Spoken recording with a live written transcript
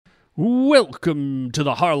Welcome to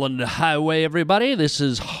the Harland Highway, everybody. This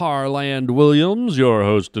is Harland Williams, your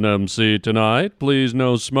host and MC tonight. Please,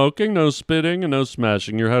 no smoking, no spitting, and no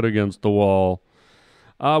smashing your head against the wall.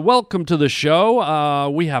 Welcome to the show.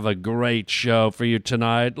 We have a great show for you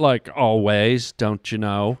tonight, like always, don't you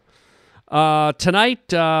know? Tonight,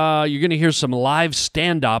 you're going to hear some live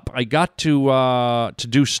stand-up. I got to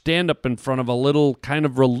do stand-up in front of a little kind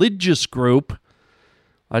of religious group,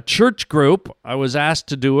 a church group. I was asked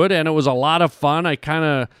to do it, and it was a lot of fun. I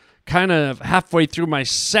kind of halfway through my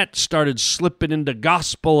set started slipping into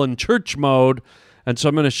gospel and church mode, and so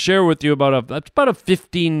I'm going to share with you about a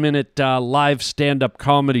 15-minute live stand-up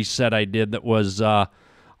comedy set I did that was a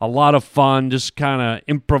lot of fun, just kind of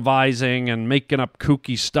improvising and making up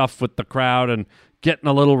kooky stuff with the crowd and getting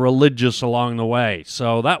a little religious along the way.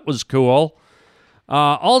 So that was cool.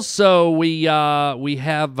 Also, we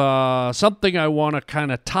have something I want to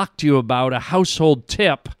kind of talk to you about, a household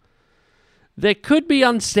tip that could be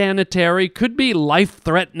unsanitary, could be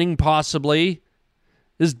life-threatening possibly,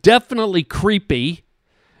 is definitely creepy,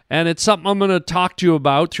 and it's something I'm going to talk to you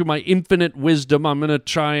about through my infinite wisdom. I'm going to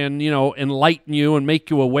try and, enlighten you and make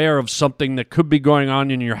you aware of something that could be going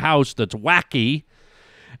on in your house that's wacky.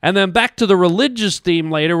 And then back to the religious theme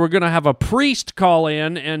later, we're going to have a priest call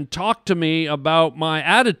in and talk to me about my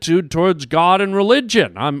attitude towards God and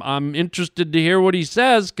religion. I'm interested to hear what he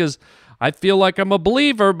says because I feel like I'm a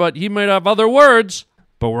believer, but he might have other words.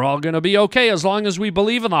 But we're all going to be okay as long as we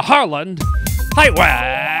believe in the Harland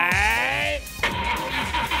Highway.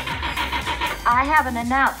 I have an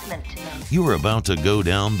announcement to make. You're about to go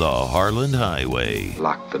down the Harland Highway.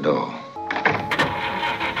 Lock the door.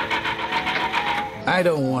 I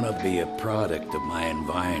don't want to be a product of my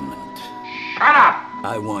environment. Shut up!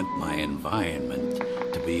 I want my environment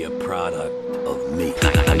to be a product of me.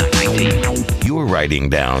 You're riding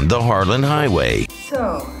down the Harland Highway.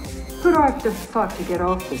 So, who do I have to fuck to get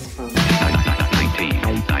off this phone? I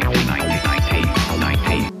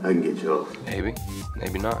can get you off. Maybe,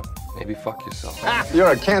 maybe not. Maybe fuck yourself.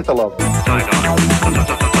 You're a cantaloupe.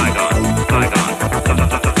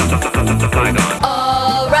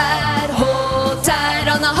 All right, hold tight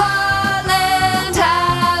on the Harland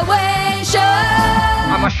Highway show.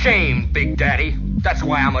 I'm ashamed, Big Daddy. That's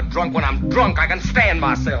why I'm a drunk. When I'm drunk, I can stand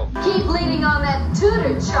myself. Keep leaning on that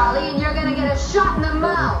tutor, Charlie, and you're gonna get a shot in the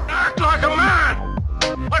mouth. Act like a man!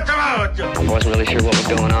 What's the matter with you? I wasn't really sure what was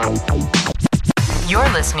going on. You're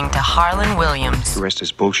listening to Harland Williams. The rest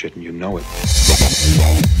is bullshit and you know it.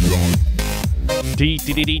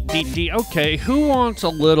 Okay, who wants a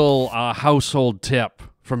little household tip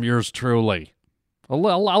from yours truly? A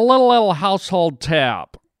little household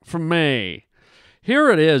tip from me. Here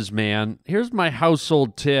it is, man. Here's my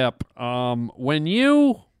household tip. When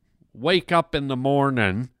you wake up in the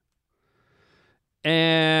morning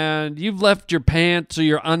and you've left your pants or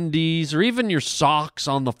your undies or even your socks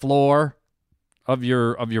on the floor of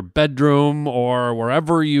your bedroom or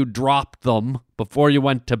wherever you dropped them before you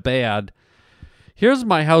went to bed, here's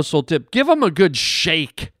my household tip. Give them a good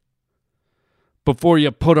shake before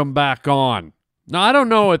you put them back on. Now, I don't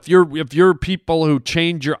know if you're people who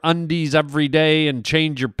change your undies every day and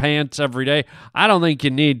change your pants every day. I don't think you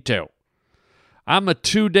need to. I'm a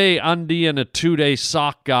 2-day undie and a 2-day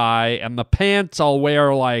sock guy, and the pants I'll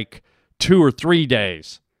wear like 2 or 3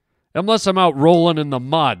 days, unless I'm out rolling in the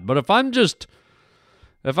mud. But if I'm just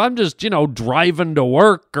driving to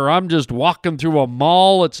work or I'm just walking through a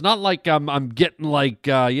mall, it's not like I'm getting like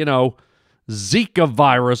Zika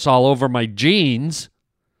virus all over my jeans.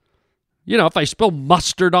 If I spill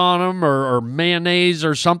mustard on them or mayonnaise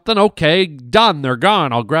or something, okay, done, they're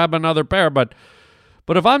gone. I'll grab another pair. But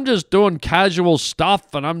if I'm just doing casual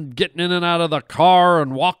stuff and I'm getting in and out of the car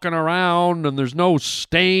and walking around and there's no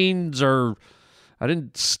stains or I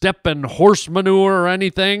didn't step in horse manure or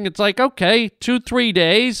anything, it's like, okay, 2-3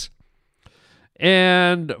 days.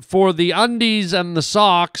 And for the undies and the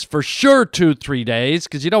socks, for sure 2-3 days,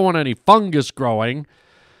 because you don't want any fungus growing.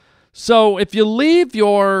 So if you leave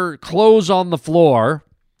your clothes on the floor,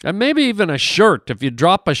 and maybe even a shirt, if you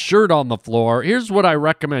drop a shirt on the floor, here's what I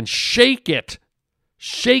recommend. Shake it.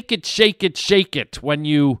 Shake it, shake it, shake it. When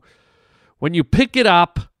you pick it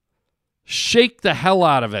up, shake the hell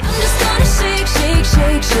out of it. I'm just gonna shake, shake,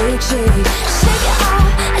 shake, shake, shake. Shake it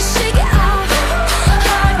off, shake it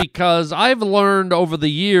off. Because I've learned over the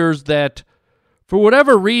years that for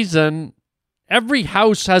whatever reason, every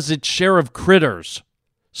house has its share of critters.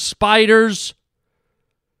 Spiders,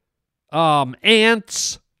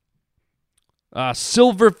 ants,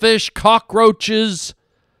 silverfish, cockroaches.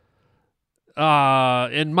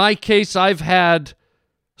 In my case, I've had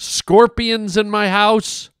scorpions in my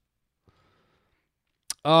house.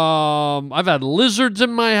 I've had lizards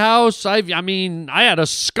in my house. I had a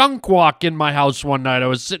skunk walk in my house one night. I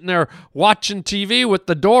was sitting there watching TV with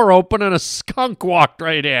the door open and a skunk walked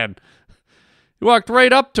right in. He walked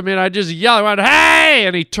right up to me and I just yelled, I went, "Hey!"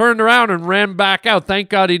 And he turned around and ran back out. Thank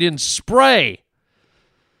God he didn't spray.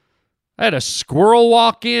 I had a squirrel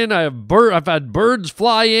walk in. I've had birds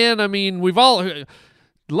fly in. I mean, we've all...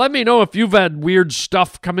 Let me know if you've had weird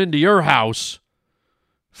stuff come into your house.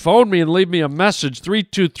 Phone me and leave me a message,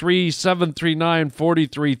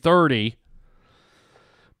 323-739-4330.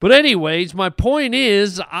 But anyways, my point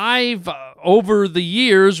is, I've, over the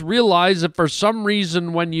years, realized that for some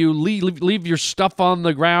reason when you leave your stuff on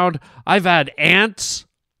the ground, I've had ants.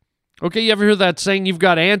 Okay, you ever hear that saying, you've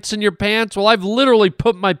got ants in your pants? Well, I've literally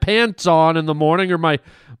put my pants on in the morning, or my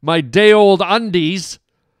day-old undies,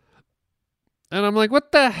 and I'm like,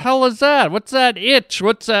 what the hell is that? What's that itch?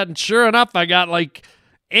 What's that? And sure enough, I got like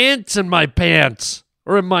ants in my pants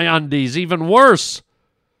or in my undies, even worse.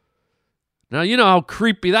 Now, you know how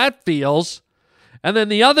creepy that feels. And then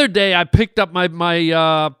the other day, I picked up my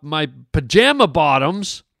pajama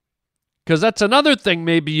bottoms, because that's another thing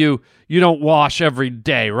maybe you don't wash every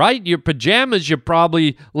day, right? Your pajamas you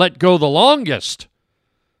probably let go the longest.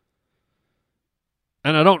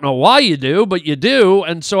 And I don't know why you do, but you do.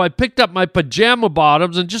 And so I picked up my pajama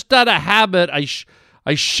bottoms, and just out of habit, I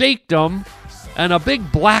shaked them, and a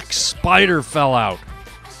big black spider fell out.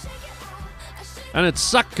 And it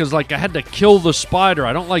sucked because, like, I had to kill the spider.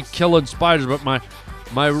 I don't like killing spiders, but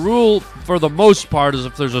my rule for the most part is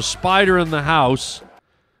if there's a spider in the house,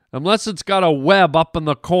 unless it's got a web up in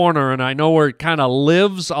the corner and I know where it kind of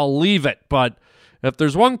lives, I'll leave it. But if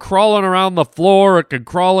there's one crawling around the floor, it could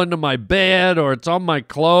crawl into my bed, or it's on my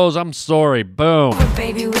clothes, I'm sorry. Boom.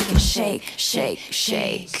 Baby, we can shake, shake,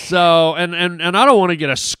 shake. So, and I don't want to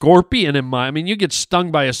get a scorpion in my... I mean, you get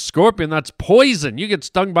stung by a scorpion, that's poison. You get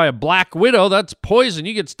stung by a black widow, that's poison.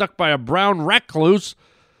 You get stuck by a brown recluse,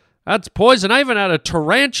 that's poison. I even had a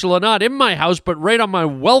tarantula, not in my house, but right on my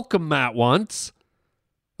welcome mat once.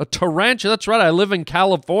 A tarantula, that's right, I live in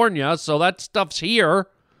California, so that stuff's here.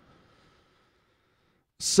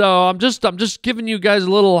 So I'm just giving you guys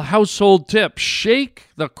a little household tip. Shake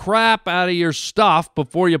the crap out of your stuff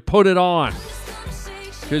before you put it on,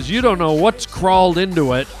 because you don't know what's crawled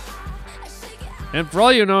into it. And for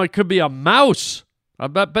all you know, it could be a mouse. I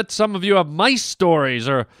bet some of you have mice stories,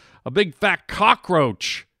 or a big fat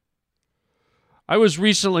cockroach. I was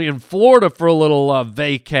recently in Florida for a little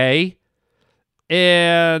vacay,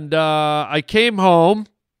 and I came home,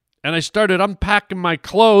 and I started unpacking my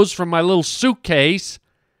clothes from my little suitcase,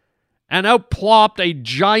 and out plopped a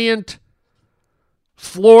giant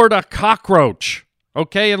Florida cockroach.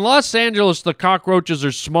 Okay, in Los Angeles, the cockroaches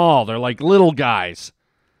are small. They're like little guys.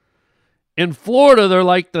 In Florida, they're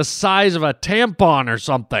like the size of a tampon or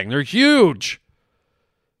something. They're huge.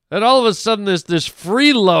 And all of a sudden, this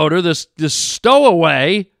freeloader, this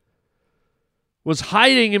stowaway, was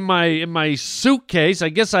hiding in my suitcase. I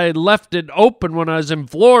guess I had left it open when I was in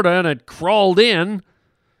Florida, and it crawled in.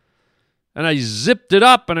 And I zipped it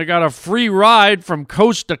up, and I got a free ride from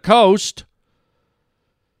coast to coast.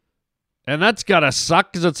 And that's got to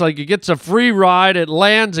suck, because it's like it gets a free ride, it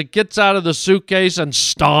lands, it gets out of the suitcase, and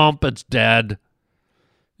stomp, it's dead.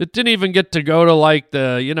 It didn't even get to go to, like,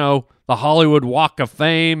 the Hollywood Walk of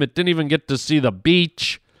Fame. It didn't even get to see the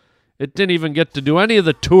beach. It didn't even get to do any of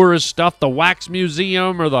the tourist stuff, the wax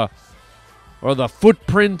museum or the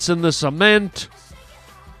footprints in the cement.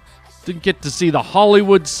 Didn't get to see the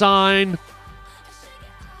Hollywood sign,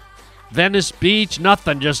 Venice Beach,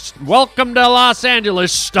 nothing. Just, welcome to Los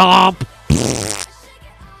Angeles, stomp.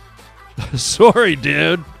 Sorry,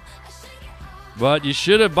 dude. But you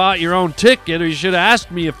should have bought your own ticket, or you should have asked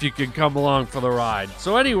me if you could come along for the ride.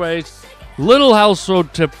 So anyways, little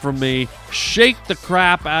household tip from me. Shake the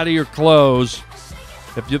crap out of your clothes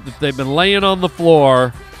if they've been laying on the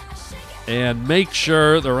floor, and make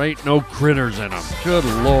sure there ain't no critters in them. Good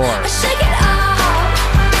Lord.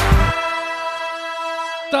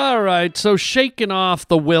 All right, so shaking off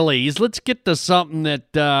the willies, let's get to something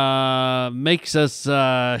that makes us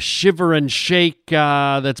shiver and shake,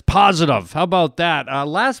 that's positive. How about that?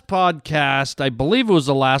 Last podcast, I believe it was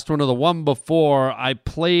the last one or the one before, I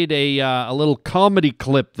played a little comedy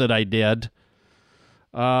clip that I did.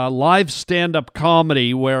 Live stand-up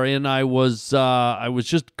comedy wherein I was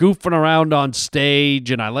just goofing around on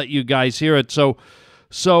stage, and I let you guys hear it. So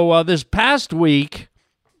this past week,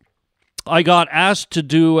 I got asked to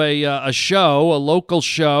do a show, a local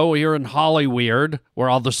show here in Hollyweird, where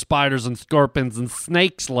all the spiders and scorpions and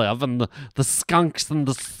snakes live, and the skunks and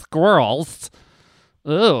the squirrels.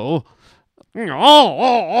 Ew.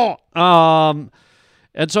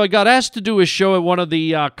 And so I got asked to do a show at one of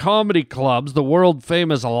the comedy clubs, the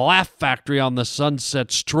world-famous Laugh Factory on the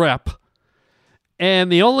Sunset Strip.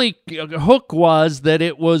 And the only hook was that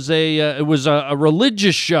it was a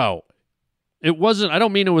religious show. It wasn't, I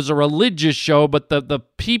don't mean it was a religious show, but the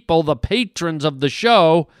people, the patrons of the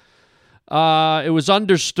show, it was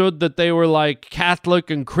understood that they were like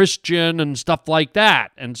Catholic and Christian and stuff like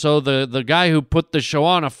that. And so the guy who put the show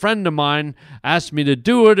on, a friend of mine, asked me to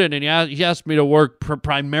do it, and he asked me to work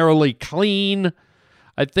primarily clean.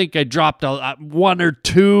 I think I dropped one or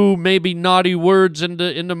two maybe naughty words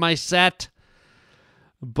into my set.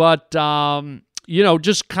 But,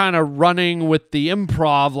 just kind of running with the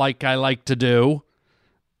improv like I like to do.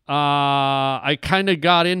 I kind of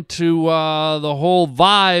got into the whole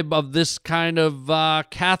vibe of this kind of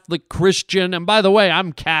Catholic Christian. And by the way,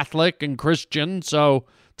 I'm Catholic and Christian, so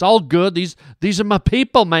it's all good. These are my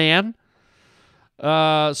people, man.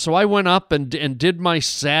 So I went up and did my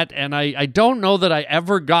set, and I don't know that I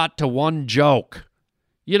ever got to one joke.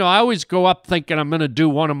 I always go up thinking I'm going to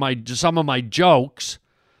do some of my jokes.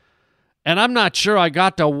 And I'm not sure I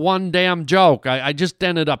got to one damn joke. I just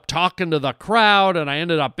ended up talking to the crowd, and I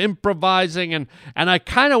ended up improvising, and I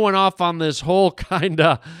kind of went off on this whole kind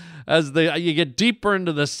of, as you get deeper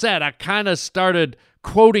into the set, I kind of started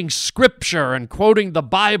quoting scripture and quoting the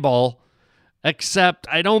Bible, except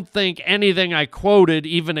I don't think anything I quoted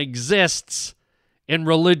even exists in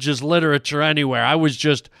religious literature anywhere. I was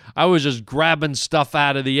just grabbing stuff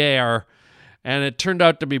out of the air. And it turned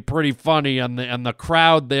out to be pretty funny, and the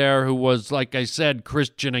crowd there, who was, like I said,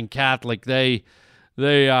 Christian and Catholic, they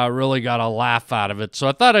really got a laugh out of it. So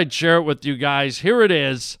I thought I'd share it with you guys. Here it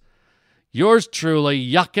is, yours truly,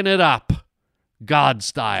 yucking it up, God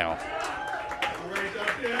style. All right,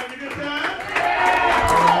 having a good time?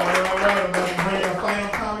 All right, I'm about to bring our final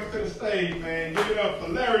comic to the stage, man. Give it up for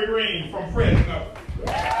Larry Green from Fresno.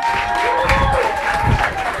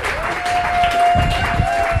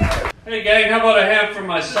 Hey gang, how about a hand for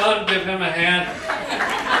my son? Give him a hand.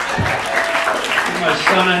 Give my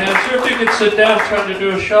son a hand. Sure, if you could sit down trying to do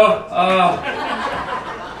a show.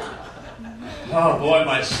 Oh boy,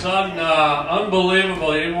 my son,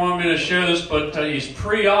 unbelievable. He didn't want me to share this, but he's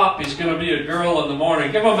pre-op. He's going to be a girl in the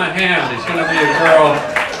morning. Give him a hand. He's going to be a girl.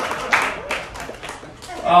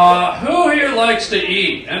 Who here likes to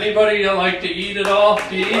eat? Anybody like to eat at all?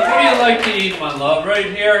 Do you eat? What do you like to eat, my love? Right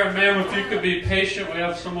here, and ma'am, if you could be patient, we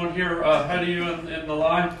have someone here ahead of you in the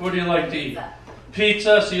line. What do you like to eat?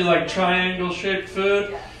 Pizza. So you like triangle-shaped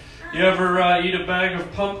food? You ever eat a bag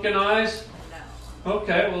of pumpkin eyes? No.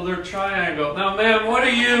 Okay, well, they're triangle. Now, ma'am, what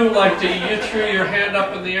do you like to eat? You threw your hand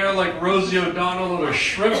up in the air like Rosie O'Donnell at a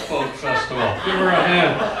shrimp boat festival. Give her a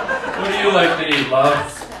hand. What do you like to eat,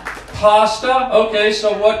 love? Pasta? Okay,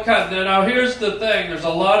 so what kind? Now here's the thing. There's a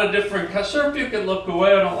lot of different kinds. Sir, if you can look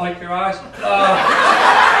away, I don't like your eyes.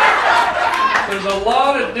 There's a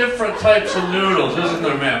lot of different types of noodles, isn't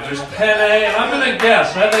there, ma'am? There's penne, and I'm going to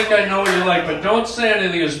guess. I think I know what you like, but don't say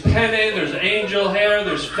anything. There's penne, there's angel hair,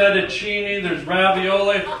 there's fettuccine, there's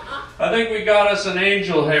ravioli. I think we got us an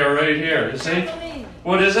angel hair right here. You see? Capellini.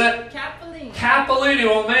 What is it? Capellini. Capellini.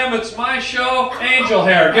 Well, ma'am, it's my show. Angel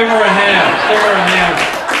hair. Give her a hand. Give her a hand.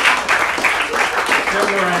 Give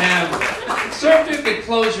her a hand. Sir, if you could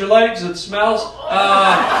close your legs, it smells.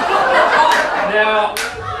 Now,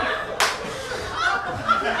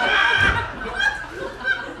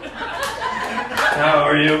 how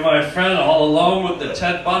are you, my friend? All alone with the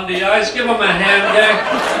Ted Bundy eyes? Give him a hand, gang.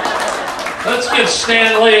 Let's give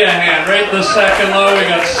Stan Lee a hand. Right in the second low, we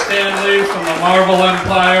got Stan Lee from the Marvel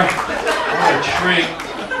Empire. What a treat.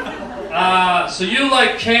 So you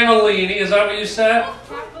like cannellini, is that what you said?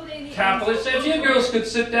 Capellini. So if you girls could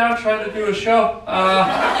sit down trying to do a show.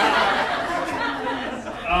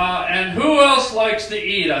 And who else likes to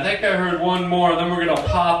eat? I think I heard one more, and then we're going to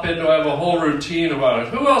pop into have a whole routine about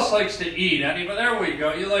it. Who else likes to eat? Anybody? There we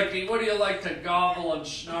go. You like to eat. What do you like to gobble and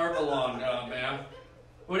snarble on, ma'am?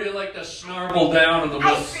 What do you like to snarble down in the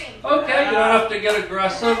middle? Ice cream. Okay, you don't have to get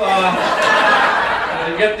aggressive.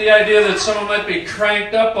 You get the idea that someone might be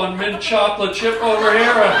cranked up on mint chocolate chip over here.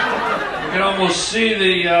 You can almost see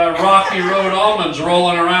the Rocky Road almonds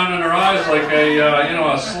rolling around in her eyes like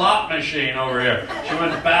a slot machine over here. She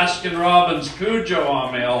went Baskin Robbins Cujo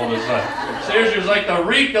on me all of a sudden. Seriously, she was like the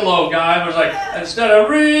Ricolo guy. It was like, instead of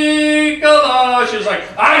Ricolo, she was like,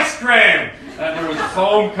 ice cream! And there was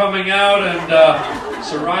foam coming out and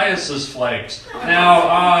psoriasis flakes.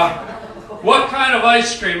 Now, what kind of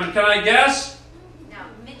ice cream? And can I guess? No,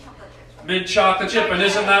 mint chocolate chip. Mint chocolate chip. And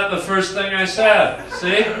isn't that the first thing I said?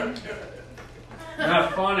 See?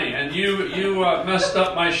 Not funny. And you messed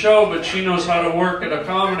up my show, but she knows how to work at a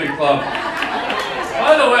comedy club.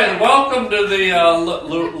 By the way, welcome to the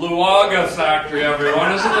Luaga factory,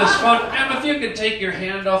 everyone. Isn't this fun? And if you could take your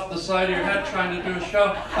hand off the side of your head trying to do a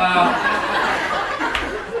show.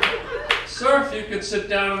 Sir, if you could sit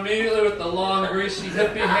down immediately with the long, greasy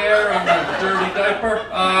hippie hair and the dirty diaper.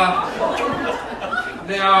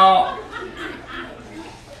 Now,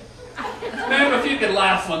 ma'am, if you could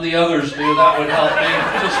laugh when the others do, that would help me.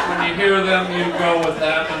 Just when you hear them, you go with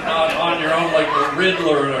them and not on your own like the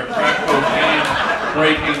Riddler at a crack cocaine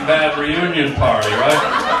Breaking Bad reunion party, right?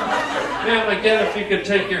 Ma'am, again, if you could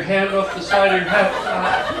take your hand off the side of your head.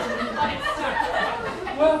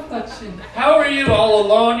 Well, let's see. How are you all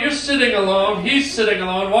alone? You're sitting alone. He's sitting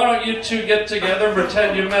alone. Why don't you two get together and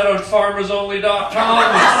pretend you met on FarmersOnly.com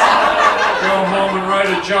and go home and ride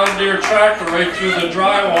a John Deere tractor right through the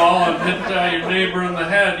drywall and hit your neighbor in the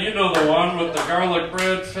head. You know the one with the garlic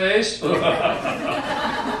bread face.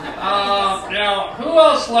 Now, who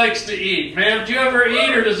else likes to eat? Ma'am, do you ever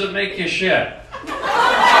eat or does it make you shit? Do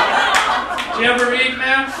you ever eat,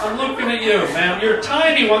 ma'am? I'm looking at you, ma'am. You're a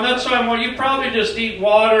tiny one. That's why you probably just eat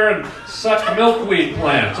water and suck milkweed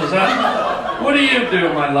plants. Is that? What do you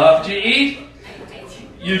do, my love? Do you eat?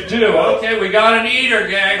 You do. Okay, we got an eater,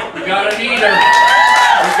 gang. We got an eater.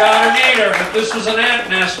 We got an eater. If this was an ant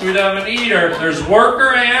nest, we'd have an eater. There's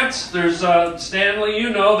worker ants. There's Stanley, you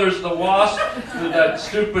know. There's the wasp, that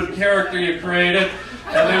stupid character you created.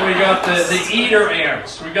 And then we got the eater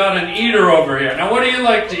ants. We got an eater over here. Now, what do you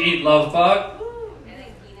like to eat, love bug? I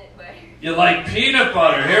like peanut butter. You like peanut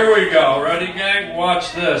butter. Here we go. Ready, gang?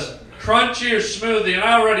 Watch this. Crunchy or smoothie? And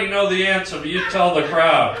I already know the answer, but you tell the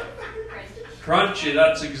crowd. Crunchy.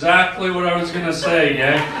 That's exactly what I was going to say,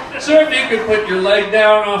 gang. Sir, if you could put your leg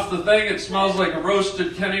down off the thing, it smells like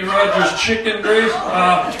roasted Kenny Rogers chicken grease.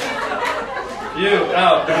 You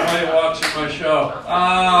out. Don't mind watching my show.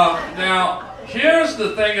 Now... Here's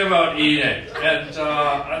the thing about eating, and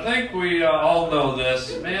I think we all know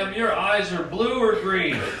this. Ma'am, your eyes are blue or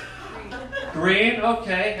green? Green?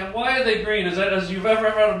 Okay. And why are they green? Is that as you've ever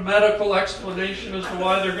had a medical explanation as to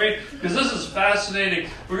why they're green? Because this is fascinating.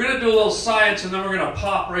 We're going to do a little science, and then we're going to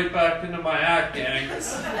pop right back into my act, gang.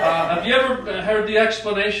 Have you ever heard the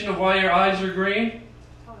explanation of why your eyes are green?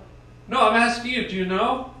 No, I'm asking you. Do you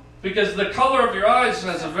know? Because the color of your eyes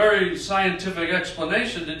has a very scientific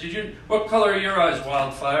explanation. What color are your eyes,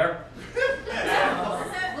 Wildfire?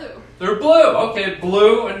 Blue. They're blue. Okay,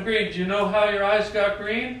 blue and green. Do you know how your eyes got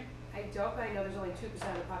green? I don't, but I know there's only 2%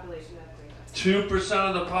 of the population that have green eyes. 2%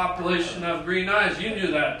 of the population have green eyes. You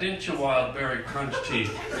knew that, didn't you, Wildberry Crunch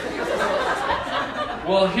Teeth?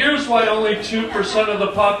 Well, here's why only 2% of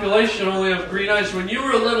the population only have green eyes. When you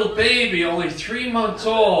were a little baby, only 3 months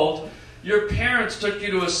old, your parents took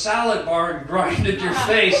you to a salad bar and grinded your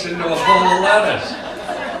face into a bowl of lettuce.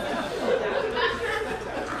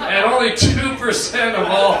 And only 2% of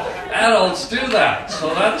all adults do that.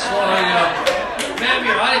 So that's why,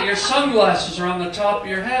 ma'am, your sunglasses are on the top of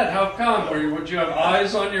your head. How come? Would you have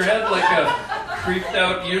eyes on your head like a creeped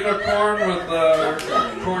out unicorn with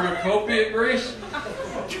cornucopia grease?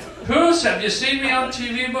 Have you seen me on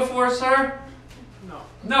TV before, sir?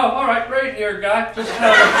 No, all right, right here, guy. Just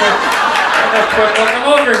have a quick look. I'm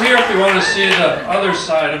over here if you want to see the other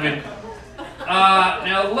side of me.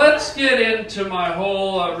 Now, let's get into my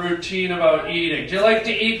whole routine about eating. Do you like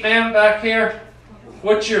to eat, ma'am, back here?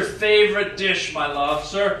 What's your favorite dish, my love?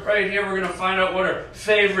 Sir, right here, we're going to find out what her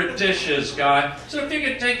favorite dish is, guy. So if you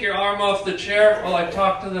could take your arm off the chair while I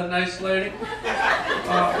talk to the nice lady.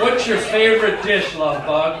 What's your favorite dish, love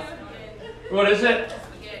bug? What is it?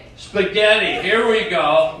 Spaghetti. Here we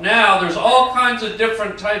go. Now, there's all kinds of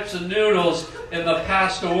different types of noodles in the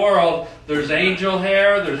pasta world. There's angel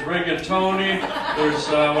hair, there's rigatoni, there's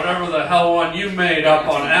whatever the hell one you made up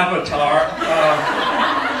on Avatar.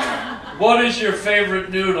 What is your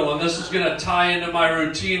favorite noodle? And this is going to tie into my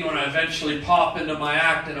routine when I eventually pop into my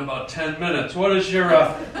act in about 10 minutes. What is your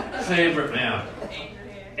favorite, ma'am?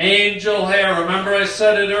 Angel hair. Remember I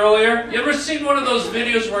said it earlier? You ever seen one of those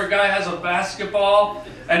videos where a guy has a basketball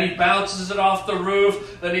and he bounces it off the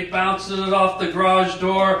roof, then he bounces it off the garage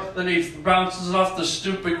door, then he bounces it off the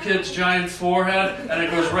stupid kid's giant forehead, and it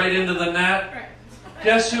goes right into the net?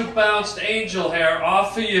 Guess who bounced angel hair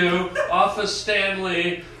off of you, off of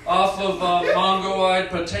Stanley, off of Mongo-eyed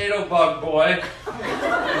Potato Bug Boy,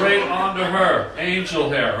 right onto her. Angel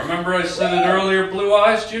hair. Remember I said it earlier, blue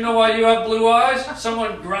eyes? Do you know why you have blue eyes?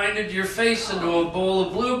 Someone grinded your face into a bowl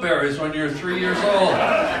of blueberries when you were 3 years old.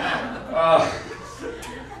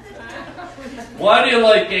 Why do you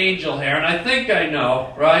like angel hair? And I think I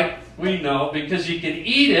know, right? We know, because you can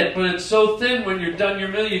eat it, but it's so thin when you're done your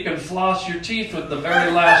meal, you can floss your teeth with the very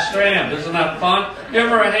last strand. Isn't that fun? Give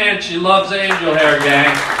her a hand. She loves angel hair, gang.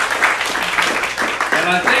 And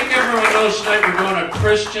I think everyone knows tonight we're doing a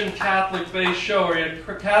Christian Catholic-based show. Are you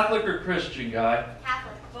a Catholic or Christian guy?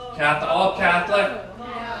 Catholic. Catholic. All Catholic?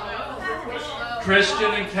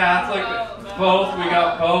 Christian and Catholic. Both. We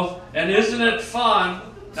got both. And isn't it fun?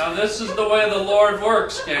 Now this is the way the Lord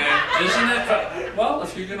works, gang. Isn't it? Well,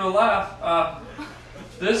 if you're going to laugh.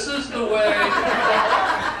 This is the way...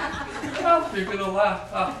 Well, if you're going to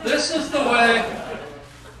laugh. This is the way...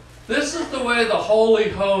 This is the way the Holy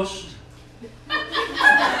Host... Okay,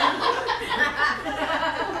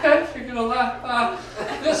 if you're going to laugh.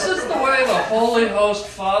 This is the way the Holy Host,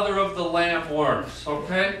 Father of the Lamb, works.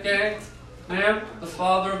 Okay, gang? Ma'am, the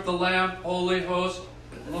Father of the Lamb, Holy Host,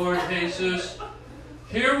 Lord Jesus...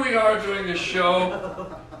 Here we are doing a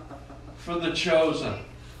show for the chosen.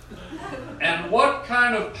 And what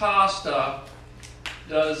kind of pasta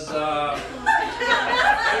does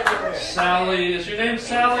Sally, is your name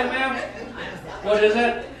Sally, ma'am? What is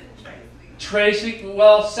it? Tracy?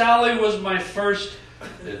 Well, Sally was my first,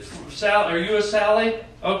 are you a Sally?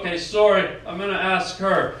 Okay, sorry, I'm going to ask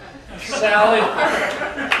her. Sally,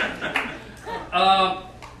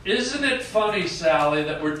 isn't it funny, Sally,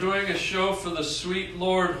 that we're doing a show for the sweet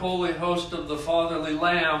Lord, Holy Host of the Fatherly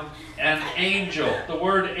Lamb, and angel? The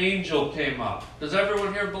word angel came up. Does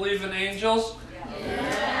everyone here believe in angels?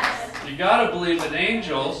 Yes. You got to believe in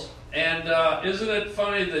angels. And isn't it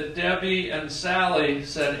funny that Debbie and Sally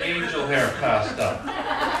said angel hair pasta?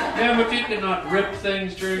 Ma'am, if you could not rip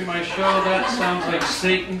things during my show, that sounds like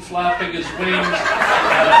Satan flapping his wings.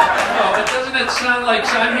 No, doesn't it sound like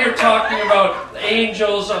I'm here talking about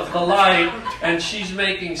angels of the light, and she's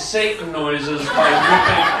making Satan noises by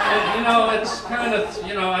ripping. You know, it's kind of,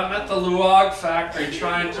 you know, I'm at the Luog factory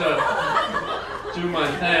trying to do my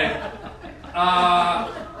thing.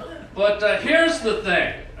 But here's the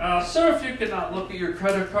thing. Sir, if you could not look at your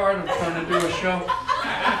credit card, I'm trying to do a show.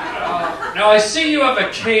 Now, I see you have a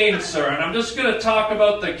cane, sir, and I'm just going to talk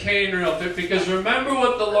about the cane real quick, because remember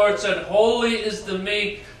what the Lord said, holy is the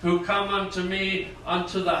meek who come unto me,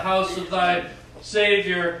 unto the house of thy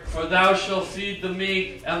Savior, for thou shalt feed the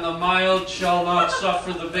meek, and the mild shall not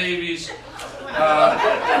suffer the babies.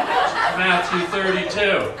 Matthew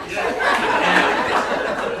 32.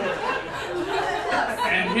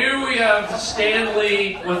 And here we have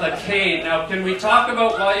Stanley with a cane. Now, can we talk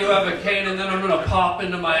about why you have a cane, and then I'm going to pop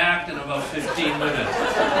into my act in about 15 minutes.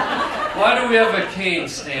 Why do we have a cane,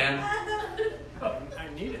 Stan? I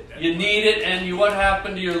need it. You need it, and what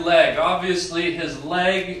happened to your leg? Obviously, his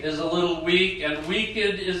leg is a little weak, and weaked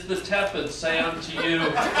is the tepid, say unto you,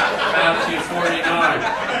 Matthew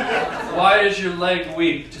 49. Why is your leg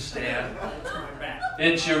weak, Stan?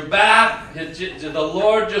 It's your back. The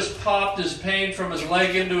Lord just popped his pain from his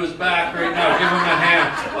leg into his back right now. Give him a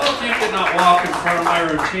hand. Well, if you could not walk in front of my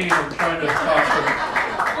routine, I'm trying to talk to him.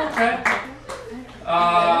 Okay.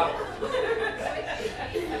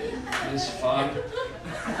 It's fun.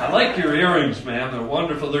 I like your earrings, man. They're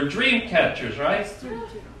wonderful. They're dream catchers, right?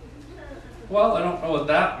 Well, I don't know what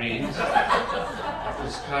that means.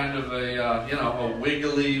 It's kind of a, a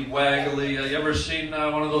wiggly, waggly. You ever seen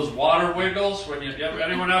one of those water wiggles?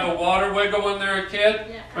 Anyone have a water wiggle when they're a kid?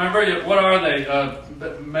 Yeah. Remember, what are they?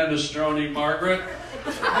 Minestrone Margaret?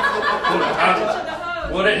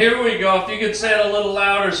 Here we go. If you could say it a little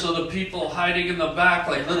louder so the people hiding in the back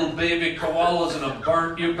like little baby koalas in a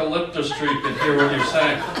burnt eucalyptus tree can hear what you're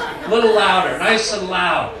saying. A little louder, nice and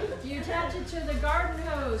loud. You attach it to the garden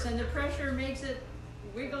hose and the pressure makes it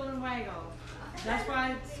wiggle and waggle. That's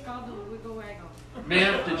why it's called the wiggle waggle.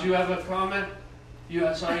 Ma'am, did you have a comment?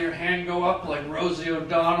 I saw your hand go up like Rosie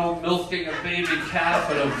O'Donnell milking a baby calf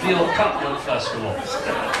at a veal cutlet festival.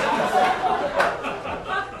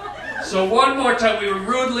 So one more time, we were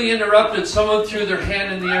rudely interrupted. Someone threw their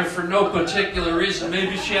hand in the air for no particular reason.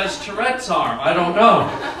 Maybe she has Tourette's arm. I don't know.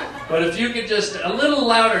 But if you could just, a little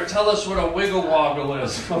louder, tell us what a wiggle woggle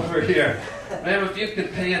is over here. Ma'am, if you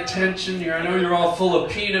could pay attention here. I know you're all full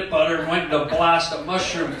of peanut butter and waiting to blast a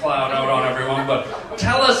mushroom cloud out on everyone, but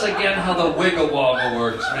tell us again how the wiggle woggle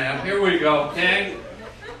works, ma'am. Here we go, gang.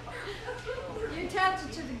 You attach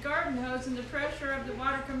it to the garden hose, and the pressure of the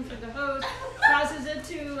water coming through the hose causes it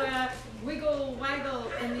to wiggle,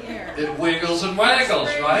 waggle in the air. It wiggles and waggles,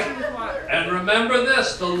 right? And remember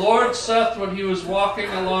this, the Lord Seth, when he was walking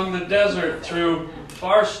along the desert through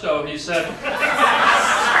Barstow, he said,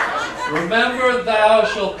 Remember, thou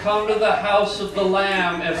shalt come to the house of the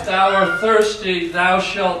Lamb. If thou art thirsty, thou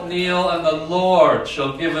shalt kneel, and the Lord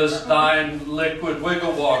shall give us thine liquid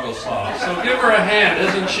wiggle woggle sauce. So give her a hand.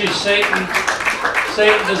 Isn't she Satan?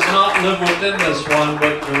 Satan does not live within this one,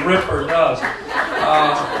 but the Ripper does.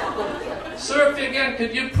 Sir, again,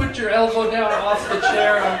 could you put your elbow down off the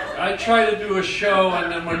chair? I try to do a show,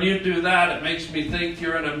 and then when you do that, it makes me think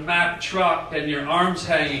you're in a Mack truck and your arm's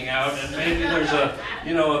hanging out, and maybe there's a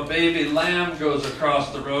baby lamb goes across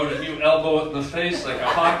the road, and you elbow it in the face like a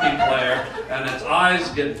hockey player, and its eyes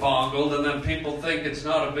get bongled, and then people think it's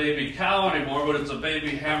not a baby cow anymore, but it's a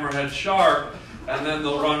baby hammerhead shark. And then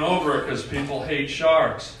they'll run over it because people hate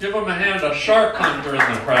sharks. Give them a hand, a shark hunter in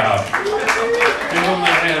the crowd. Give them a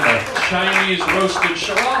hand, a Chinese roasted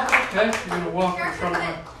shark. Oh, okay, you're going to walk in front of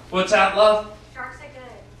me. What's that, love? Sharks are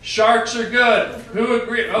good. Sharks are good. Who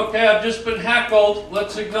agrees? Okay, I've just been heckled.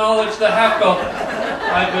 Let's acknowledge the heckle.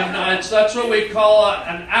 That's what we call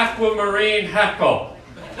an aquamarine heckle.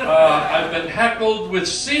 I've been heckled with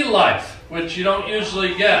sea life, which you don't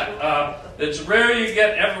usually get. It's rare you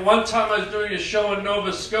get. One time I was doing a show in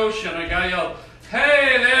Nova Scotia, and a guy yelled,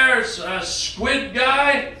 "Hey, there's a squid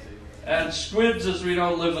guy." And squids, as we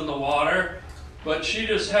know, live in the water. But she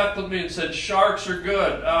just heckled me and said, "Sharks are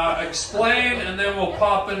good. Explain, and then we'll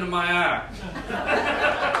pop into my act."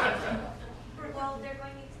 Well, they're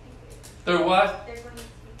going to stink. They're what? They're going to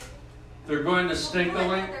stink. They're going to stink Well,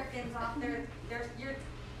 away? their fins off.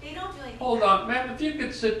 They don't do anything. Hold on, ma'am. If you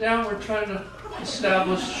could sit down, we're trying to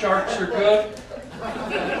establish sharks are good.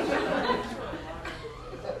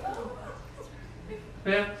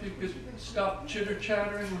 Ma'am, if you could stop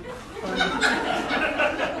chitter-chattering.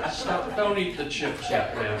 Stop. Don't eat the chips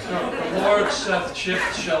yet, ma'am. The Lord saith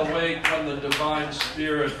chips shall wake when the divine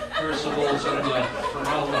spirit crucibles in the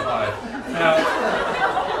formaldehyde. Now,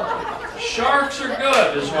 sharks are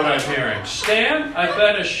good, is what I'm hearing. Stan, I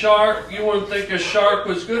bet a shark, you wouldn't think a shark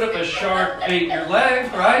was good if a shark ate your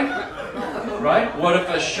leg, right? Right? What if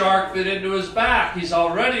a shark bit into his back? He's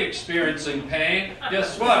already experiencing pain.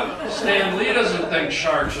 Guess what? Stan Lee doesn't think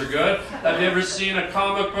sharks are good. Have you ever seen a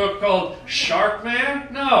comic book called Shark Man?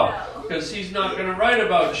 No. Because he's not going to write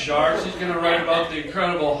about sharks. He's going to write about the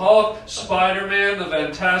Incredible Hulk, Spider-Man, the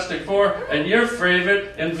Fantastic Four, and your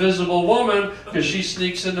favorite, Invisible Woman, because she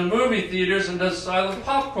sneaks into movie theaters and does silent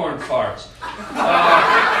popcorn farts.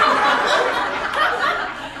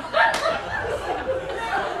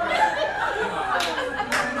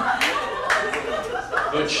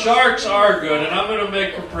 But sharks are good, and I'm going to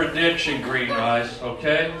make a prediction, Green Eyes,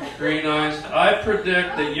 okay? Green Eyes, I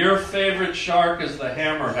predict that your favorite shark is the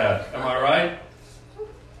hammerhead. Am I right?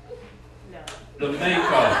 No. The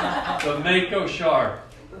mako. The mako shark.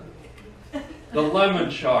 The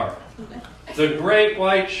lemon shark. The great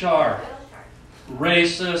white shark.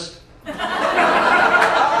 Racist. You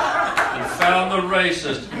found the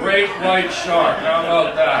racist. Great white shark. How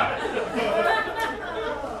about that?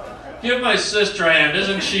 Give my sister a hand.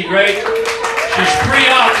 Isn't she great? She's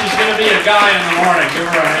pre-op. She's going to be a guy in the morning. Give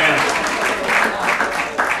her a hand.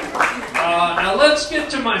 Now let's get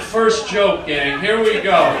to my first joke, gang. Here we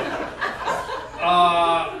go.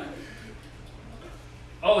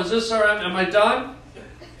 Oh, is this all right? Am I done?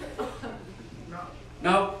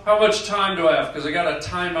 No? How much time do I have? Because I got to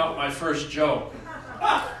time out my first joke.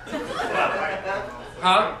 Huh?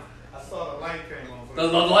 I saw the light came on. The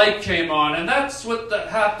light came on, and that's what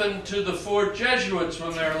happened to the 4 Jesuits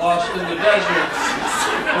when they were lost in the desert.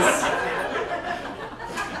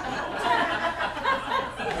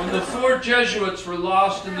 When the 4 Jesuits were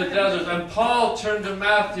lost in the desert, and Paul turned to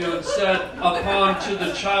Matthew and said, upon to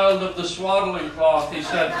the child of the swaddling cloth, he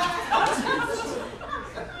said,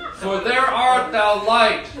 "For there art thou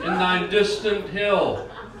light in thine distant hill,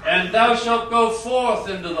 and thou shalt go forth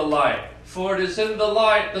into the light. For it is in the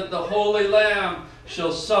light that the Holy Lamb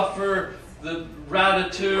shall suffer the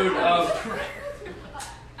ratitude of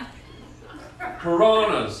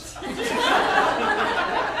piranhas."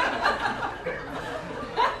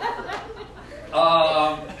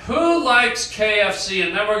 Who likes KFC?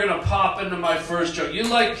 And then we're going to pop into my first joke. You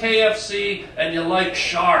like KFC and you like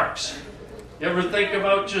sharks. You ever think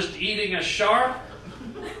about just eating a shark?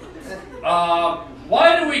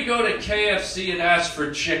 Why do we go to KFC and ask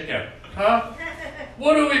for chicken? Huh?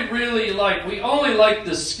 What do we really like? We only like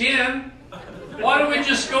the skin. Why don't we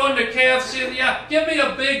just go into KFC and, yeah, give me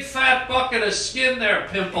a big fat bucket of skin there,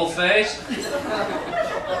 pimple face.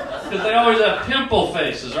 Because they always have pimple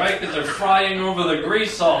faces, right? Because they're frying over the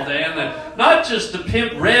grease all day. And then not just the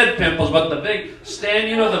red pimples, but the big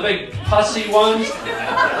the big pussy ones.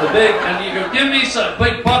 And you go, give me some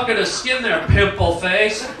big bucket of skin there, pimple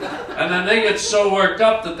face. And then they get so worked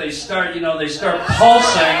up that they start pulsing.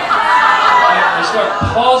 They start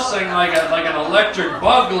pulsing like an electric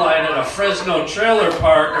bug light at a Fresno trailer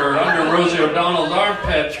park or under Rosie O'Donnell's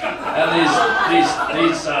armpit. And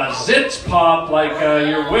these zits pop like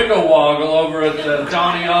your wiggle woggle over at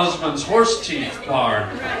Donny Osmond's horse teeth barn.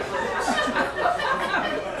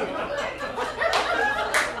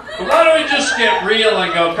 But why don't we just get real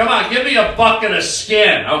and go, come on, give me a bucket of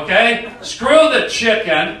skin, okay? Screw the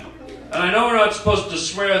chicken. And I know we're not supposed to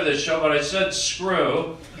swear this show, but I said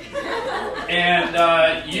screw. And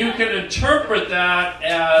you can interpret that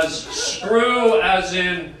as screw as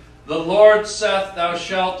in the Lord saith thou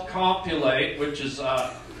shalt copulate, which is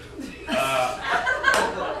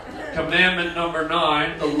commandment number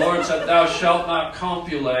 9. The Lord said thou shalt not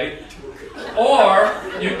copulate. Or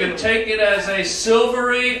you can take it as a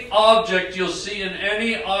silvery object you'll see in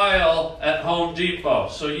any aisle at Home Depot.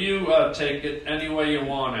 So you take it any way you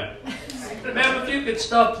want it. Ma'am, if you could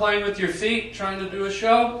stop playing with your feet trying to do a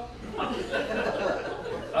show.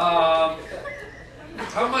 How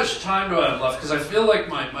much time do I have left? Because I feel like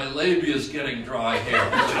my labia is getting dry here.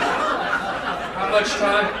 How much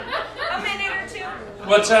time? A minute or two.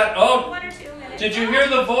 What's that? Oh, 1 or 2 minutes. did you hear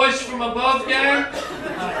the voice from above, gang?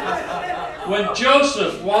 When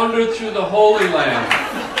Joseph wandered through the Holy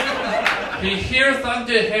Land, he heareth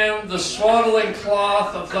unto him the swaddling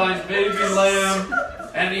cloth of thine baby lamb,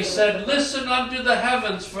 and he said, listen unto the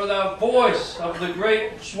heavens, for the voice of the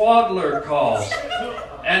great swaddler calls.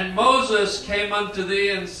 And Moses came unto thee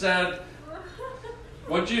and said,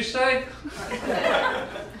 what'd you say? I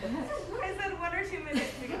said 1 or 2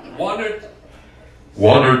 minutes ago.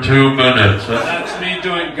 1 or 2 minutes. That's me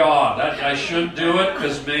doing God. I shouldn't do it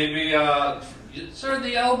because maybe, sir,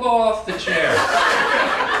 the elbow off the chair.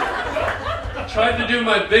 I tried to do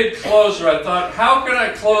my big closer. I thought, how can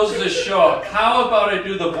I close this show? How about I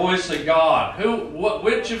do the voice of God?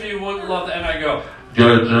 Which of you wouldn't love that? And I go,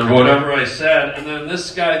 whatever I said, and then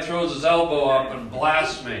this guy throws his elbow up and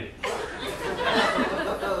blasts me.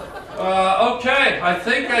 Okay, I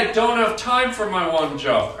think I don't have time for my one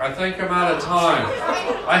joke. I think I'm out of time.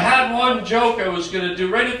 I had one joke I was going to do.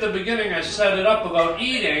 Right at the beginning, I set it up about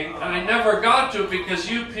eating, and I never got to it because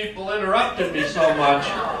you people interrupted me so much.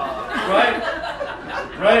 Right?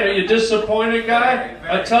 Right? Are you disappointed, guy?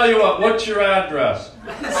 I tell you what, what's your address?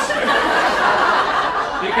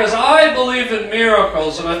 Because I believe in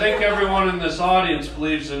miracles, and I think everyone in this audience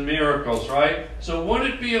believes in miracles, right? So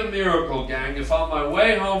wouldn't it be a miracle, gang, if on my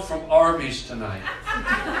way home from Arby's tonight,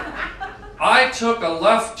 I took a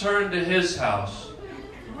left turn to his house,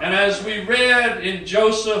 and as we read in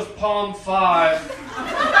Joseph, Palm 5,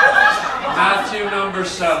 Matthew number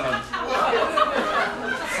 7,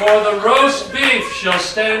 for the roast beef shall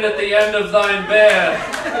stand at the end of thine bed,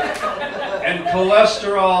 and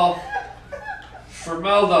cholesterol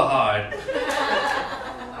formaldehyde.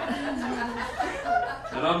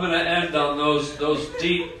 And I'm going to end on those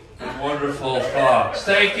deep and wonderful thoughts.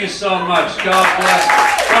 Thank you so much. God bless.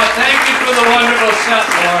 God, thank you for the wonderful set,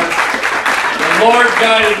 Lord. The Lord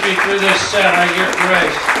guided me through this set. I give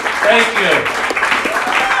grace. Thank you.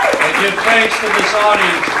 I give thanks to this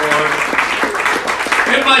audience, Lord.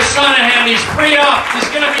 Give my son a hand. He's pre-op.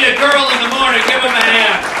 He's going to be a girl in the morning. Give him a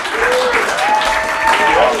hand.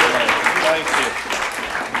 Thank you.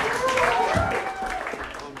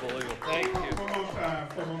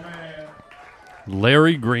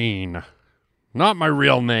 Larry Green. Not my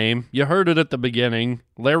real name. You heard it at the beginning.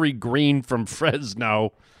 Larry Green from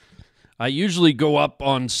Fresno. I usually go up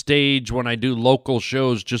on stage when I do local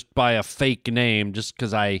shows just by a fake name, just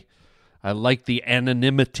because I like the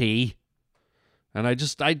anonymity. And I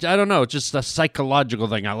don't know, it's just a psychological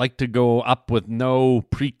thing. I like to go up with no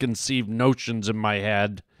preconceived notions in my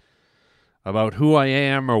head about who I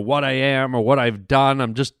am or what I've done.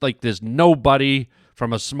 I'm just like this nobody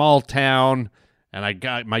from a small town, and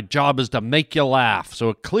my job is to make you laugh. So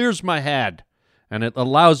it clears my head, and it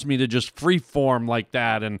allows me to just freeform like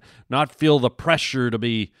that and not feel the pressure to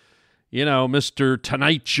be, Mr.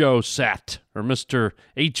 Tonight Show set or Mr.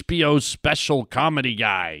 HBO special comedy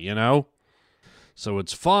guy, So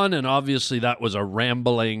it's fun, and obviously that was a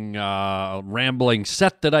rambling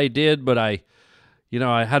set that I did, but I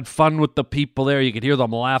had fun with the people there. You could hear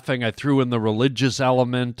them laughing. I threw in the religious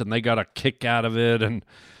element, and they got a kick out of it. And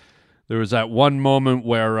there was that one moment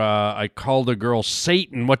where I called a girl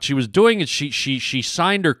Satan. What she was doing is she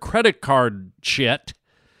signed her credit card shit,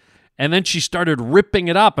 And then she started ripping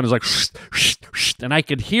it up, and it was like, and I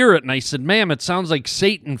could hear it. And I said, ma'am, it sounds like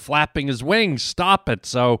Satan flapping his wings. Stop it.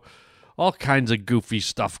 So all kinds of goofy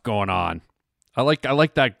stuff going on. I like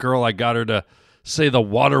that girl. I got her to say the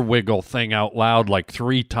water wiggle thing out loud like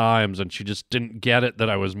 3 times, and she just didn't get it that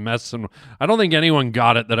I was messing. I don't think anyone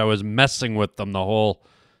got it that I was messing with them the whole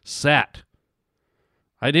set.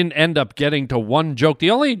 I didn't end up getting to one joke. The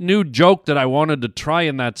only new joke that I wanted to try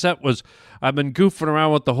in that set was I've been goofing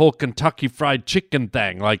around with the whole Kentucky Fried Chicken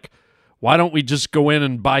thing. Like, why don't we just go in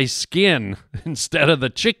and buy skin instead of the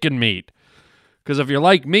chicken meat? Because if you're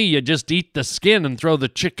like me, you just eat the skin and throw the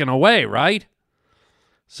chicken away, right?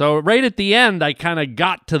 So right at the end, I kind of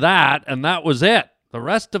got to that, and that was it. The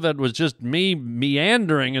rest of it was just me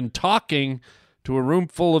meandering and talking to a room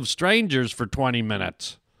full of strangers for 20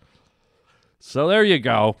 minutes. So there you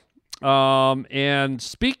go. And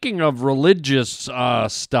speaking of religious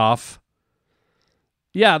stuff,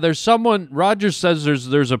 yeah, there's someone. Roger says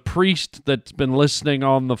there's a priest that's been listening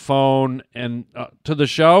on the phone and to the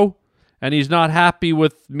show, and he's not happy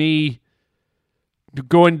with me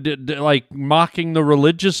going to like mocking the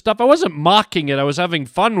religious stuff. I wasn't mocking it. I was having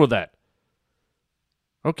fun with it.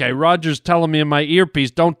 Okay, Roger's telling me in my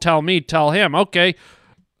earpiece, don't tell me, tell him. Okay.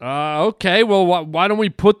 Okay, well, why don't we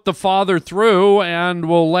put the father through and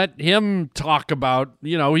we'll let him talk about,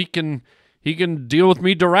 he can deal with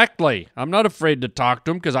me directly. I'm not afraid to talk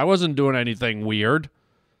to him because I wasn't doing anything weird.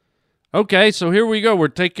 Okay, so here we go. We're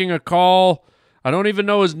taking a call. I don't even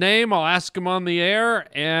know his name. I'll ask him on the air,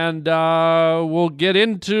 and we'll get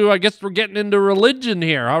into, I guess we're getting into religion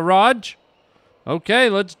here, huh, Raj? Okay,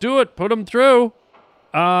 let's do it. Put him through.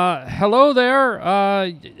 Hello there.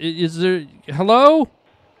 Hello?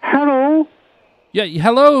 Hello? Yeah,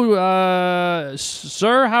 hello,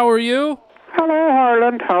 sir. How are you? Hello,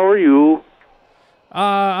 Harland. How are you?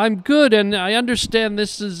 I'm good, and I understand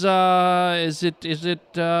this is it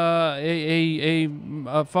a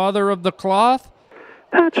father of the cloth?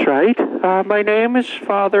 That's right. My name is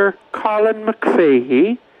Father Colin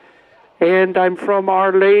McFahey, and I'm from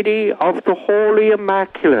Our Lady of the Holy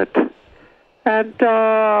Immaculate. And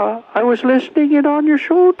I was listening in on your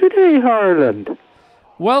show today, Harland.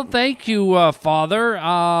 Well, thank you, Father.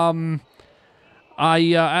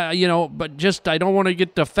 But just I don't want to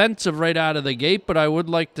get defensive right out of the gate, but I would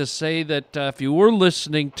like to say that if you were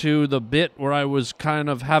listening to the bit where I was kind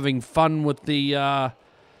of having fun with the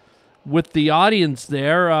audience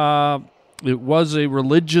there, it was a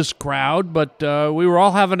religious crowd, but we were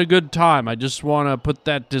all having a good time. I just want to put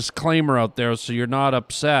that disclaimer out there so you're not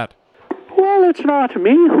upset. Well, it's not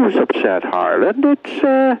me who's upset, Harland.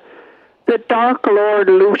 It's the Dark Lord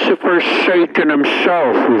Lucifer, Satan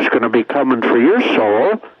himself, who's going to be coming for your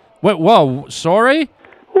soul. Wait, whoa, sorry?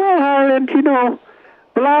 Well, Harland,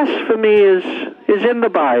 blasphemy is in the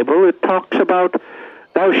Bible. It talks about,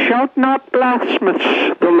 thou shalt not blaspheme,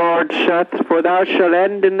 the Lord saith, for thou shalt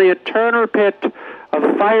end in the eternal pit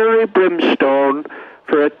of fiery brimstone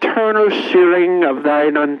for eternal sealing of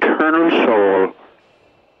thine eternal soul.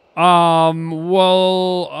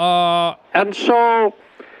 And so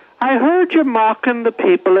I heard you mocking the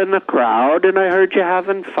people in the crowd, and I heard you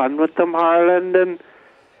having fun with them, Harland, and,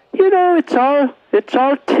 it's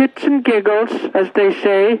all tits and giggles, as they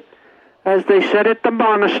say. As they said at the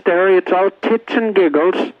monastery, it's all tits and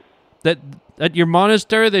giggles. That at your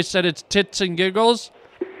monastery, they said it's tits and giggles?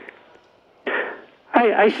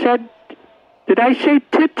 I said, did I say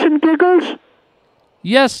tits and giggles?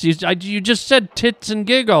 Yes, you just said tits and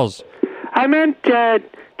giggles. I meant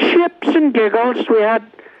chips and giggles.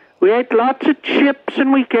 We ate lots of chips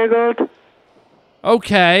and we giggled.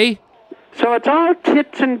 Okay. So it's all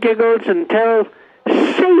tits and giggles until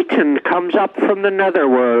Satan comes up from the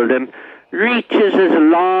netherworld and reaches his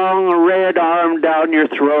long red arm down your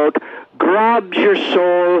throat, grabs your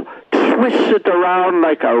soul, twists it around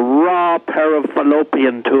like a raw pair of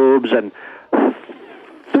fallopian tubes, and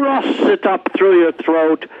thrusts it up through your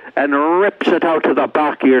throat and rips it out of the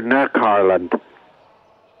back of your neck, Harland.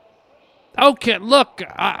 Okay, look,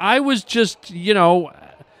 I was just,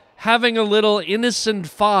 having a little innocent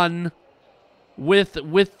fun with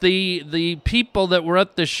the people that were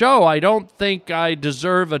at the show. I don't think I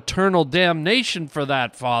deserve eternal damnation for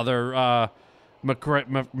that, Father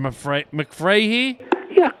McFahey.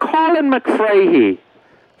 Yeah, Colin McFahey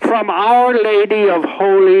from Our Lady of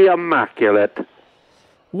Holy Immaculate.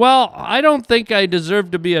 Well, I don't think I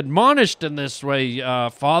deserve to be admonished in this way,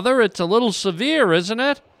 Father. It's a little severe, isn't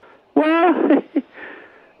it? Well,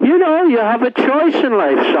 you have a choice in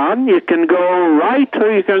life, son. You can go right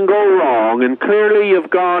or you can go wrong, and clearly you've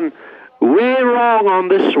gone way wrong on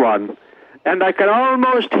this one. and I could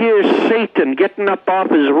almost hear Satan getting up off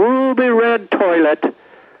his ruby red toilet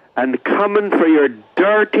and coming for your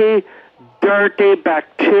dirty, dirty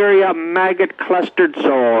bacteria maggot clustered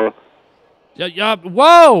soul.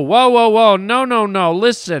 Whoa. No.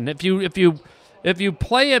 Listen, if you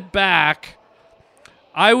play it back,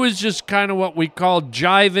 I was just kind of what we call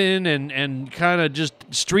jiving and kind of just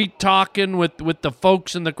street talking with the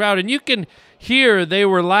folks in the crowd. And you can hear they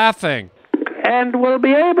were laughing. And we'll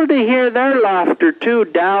be able to hear their laughter, too,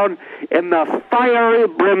 down in the fiery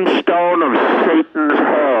brimstone of Satan's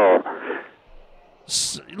hell.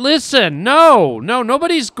 Listen, no,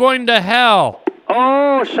 nobody's going to hell.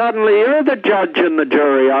 Oh, suddenly you're the judge and the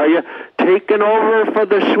jury, are you? Taking over for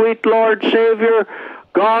the sweet Lord Savior,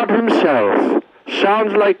 God himself.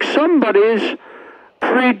 Sounds like somebody's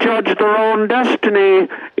prejudged their own destiny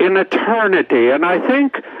in eternity. And I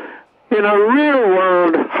think in a real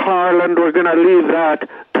world, Harland, we're going to leave that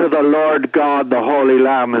to the Lord God, the Holy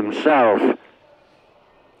Lamb himself.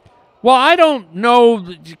 Well, I don't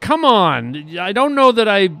know. Come on. I don't know that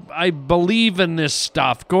I believe in this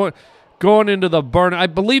stuff. Going into the burn. I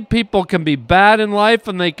believe people can be bad in life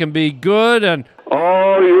and they can be good. And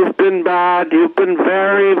oh, you've been bad. You've been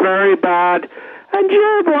very, very bad. And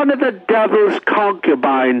you're one of the devil's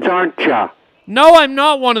concubines, aren't you? No, I'm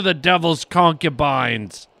not one of the devil's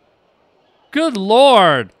concubines. Good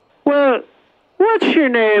Lord. Well, what's your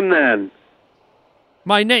name then?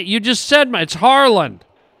 My name? You just said it's Harland.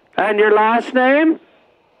 And your last name?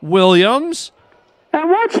 Williams. And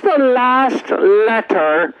what's the last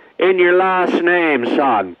letter in your last name,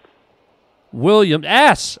 son? William.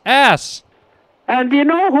 S. And do you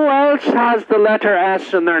know who else has the letter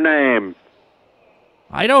S in their name?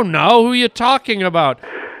 I don't know. Who you talking about?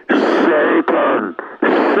 Satan.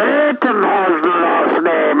 Satan has the last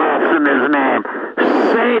name S in his name.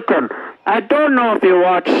 Satan. I don't know if you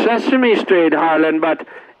watch Sesame Street, Harland, but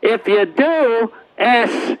if you do,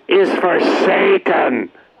 S is for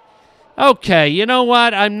Satan. Okay, you know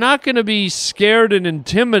what? I'm not going to be scared and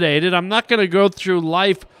intimidated. I'm not going to go through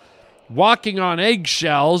life walking on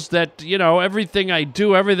eggshells that, everything I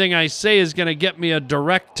do, everything I say is going to get me a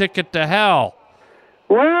direct ticket to hell.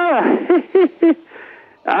 Well,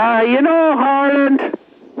 Harland,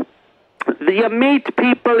 you meet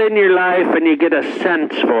people in your life and you get a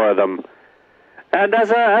sense for them. And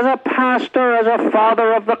as a pastor, as a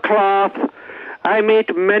father of the cloth, I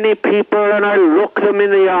meet many people and I look them in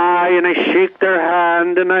the eye and I shake their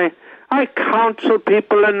hand and I counsel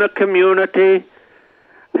people in the community.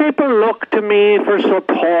 People look to me for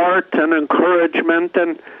support and encouragement,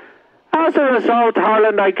 and as a result,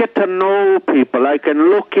 Harland, I get to know people. I can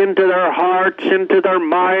look into their hearts, into their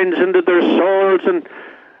minds, into their souls, and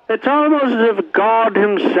it's almost as if God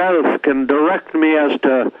himself can direct me as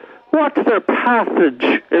to what their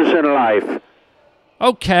passage is in life.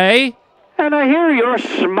 Okay. And I hear your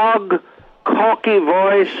smug, cocky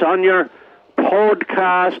voice on your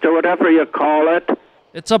podcast or whatever you call it.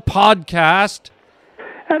 It's a podcast.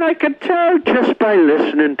 And I can tell just by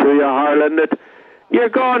listening to you, Harland, that you're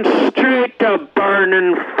going straight to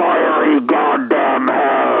burning, fiery goddamn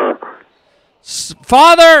hell.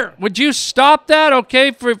 Father, would you stop that?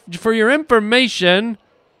 Okay, for your information,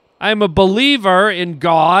 I'm a believer in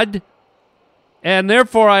God, and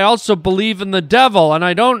therefore I also believe in the devil, and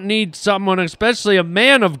I don't need someone, especially a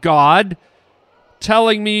man of God,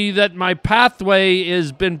 telling me that my pathway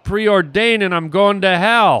has been preordained and I'm going to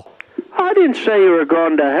hell. I didn't say you were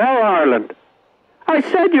going to hell, Harland. I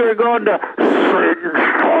said you were going to Satan's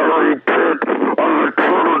fiery pit of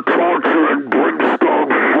eternal torture and brimstone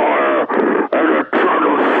fire and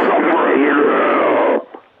eternal suffering in hell.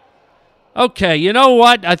 Okay, you know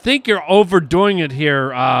what? I think you're overdoing it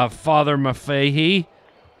here, Father Maffei.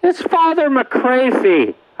 It's Father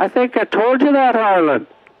McCrafey. I think I told you that, Harland.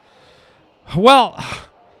 Well,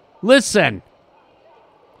 listen.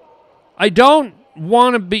 I don't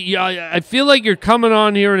want to be... I feel like you're coming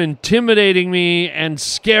on here and intimidating me and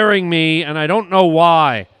scaring me, and I don't know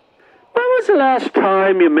why. When was the last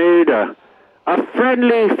time you made a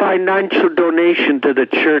friendly financial donation to the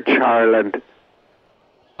church, Harland?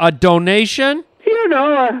 A donation? You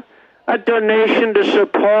know, a donation to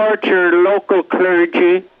support your local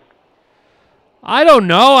clergy. I don't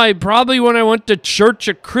know. When I went to church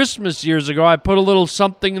at Christmas years ago, I put a little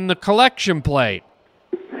something in the collection plate.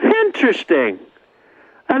 Interesting.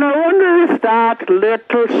 And I wonder if that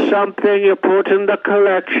little something you put in the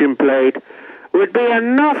collection plate would be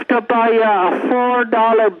enough to buy you a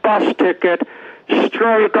 $4 bus ticket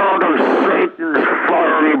straight out of Satan's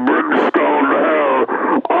fiery brimstone hell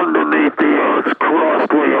underneath the earth's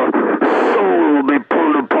crust, where your soul will be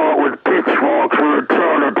pulled apart with pitchforks for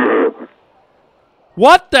eternity.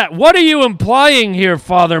 What are you implying here,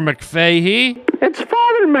 Father McFahey? It's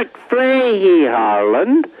Father McFahey,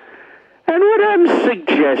 Harland. And what I'm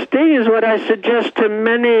suggesting is what I suggest to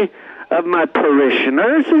many of my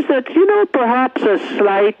parishioners is that, perhaps a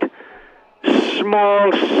slight,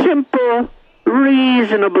 small, simple,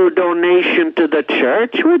 reasonable donation to the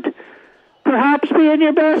church would perhaps be in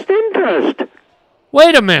your best interest.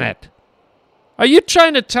 Wait a minute. Are you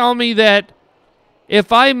trying to tell me that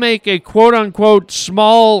if I make a quote-unquote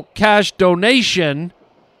small cash donation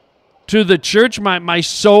to the church, my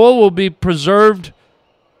soul will be preserved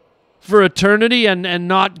for eternity and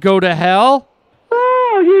not go to hell?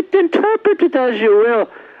 Oh, you interpret it as you will.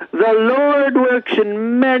 The Lord works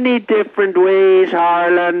in many different ways,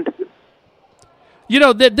 Harland.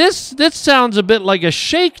 This sounds a bit like a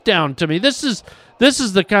shakedown to me. This is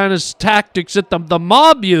the kind of tactics that the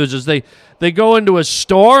mob uses. They go into a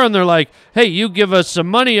store and they're like, "Hey, you give us some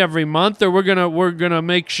money every month, or we're gonna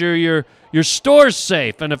make sure your store's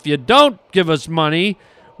safe. And if you don't give us money,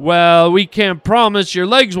 well, we can't promise your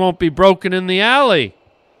legs won't be broken in the alley."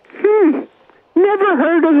 Never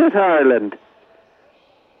heard of it, Harland.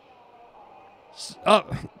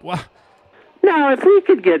 Now, if we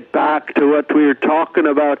could get back to what we were talking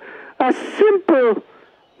about, a simple,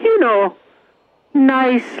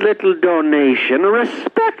 nice little donation, a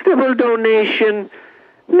respectable donation,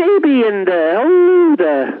 maybe in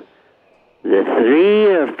the 3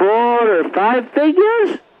 or 4 or 5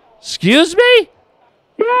 figures. Excuse me?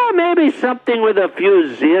 Yeah, maybe something with a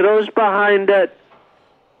few zeros behind it.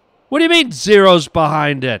 What do you mean zeros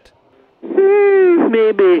behind it?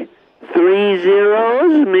 Maybe 3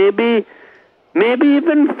 zeros, maybe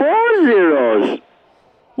even 4 zeros.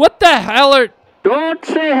 What the hell are... Don't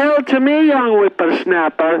say hell to me, young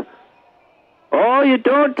whippersnapper. Oh, you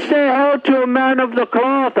don't say hell to a man of the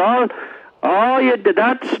cloth. You're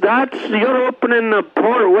opening the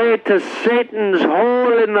portway to Satan's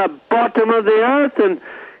hole in the bottom of the earth, and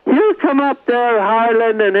he'll come up there,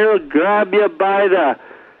 Harland, and he'll grab you by the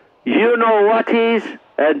you-know-whaties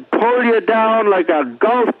and pull you down like a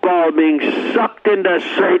golf ball being sucked into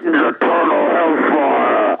Satan's eternal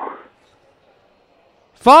hellfire.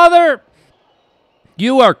 Father,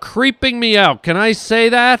 you are creeping me out. Can I say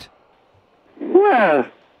that? Well,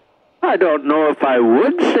 I don't know if I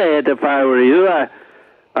would say it if I were you.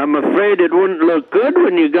 I'm afraid it wouldn't look good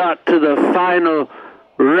when you got to the final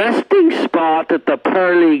resting spot at the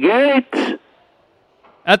pearly gates.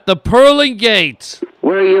 At the pearly gates?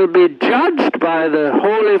 Where you'll be judged by the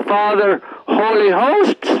Holy Father, Holy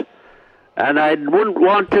Hosts. And I wouldn't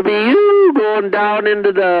want to be you going down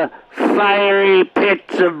into the fiery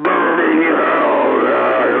pits of burning hell.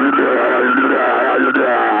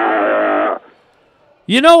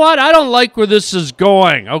 You know what? I don't like where this is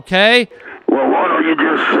going, okay? Well, why don't you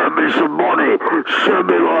just send me some money? Send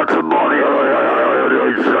me lots of money.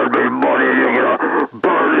 Send me money. You're going to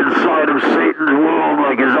burn inside of Satan's womb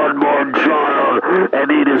like his unborn child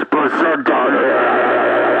and eat his placenta.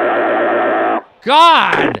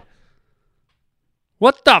 God!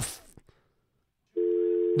 What the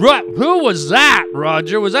Who was that,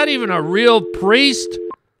 Roger? Was that even a real priest?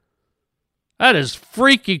 That is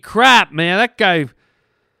freaky crap, man. That guy...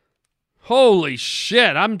 Holy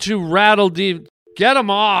shit, I'm too rattled to... Get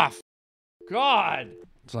him off. God.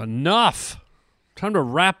 It's enough. Time to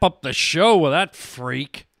wrap up the show with that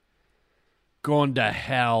freak. Going to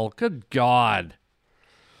hell. Good God.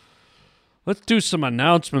 Let's do some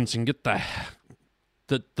announcements and get the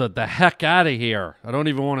heck out of here. I don't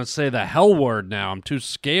even want to say the hell word now. I'm too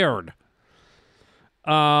scared.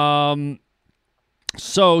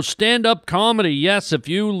 So, stand-up comedy, yes, if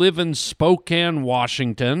you live in Spokane,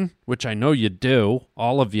 Washington, which I know you do,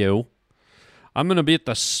 all of you, I'm going to be at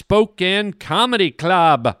the Spokane Comedy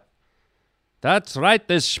Club. That's right,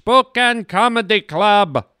 the Spokane Comedy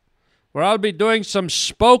Club, where I'll be doing some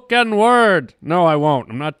spoken word. No, I won't.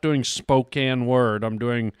 I'm not doing spoken word. I'm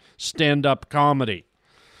doing stand-up comedy.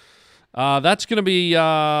 That's going to be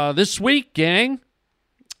this week, gang.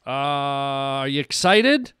 Are you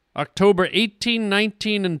excited? October 18,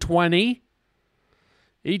 19, and 20.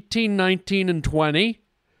 18, 19, and 20.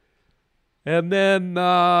 And then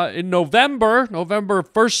in November 1st,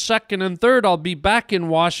 2nd, and 3rd, I'll be back in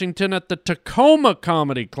Washington at the Tacoma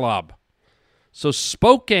Comedy Club. So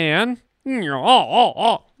Spokane,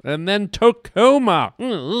 and then Tacoma.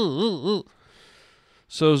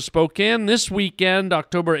 So Spokane this weekend,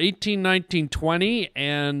 October 18, 19, 20,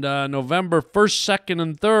 and November 1st, 2nd,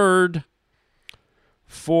 and 3rd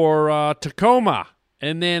for Tacoma.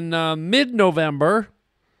 And then mid-November,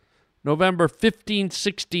 November 15,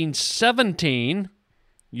 16, 17,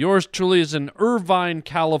 yours truly is in Irvine,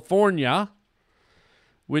 California.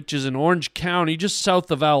 which is in Orange County, just south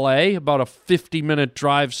of L.A., about a 50-minute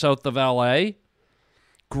drive south of L.A.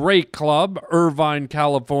 Great club, Irvine,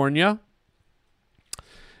 California.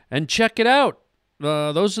 And check it out.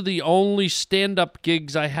 Those are the only stand-up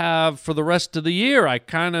gigs I have for the rest of the year. I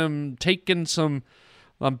kind of am taking some...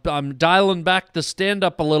 I'm dialing back the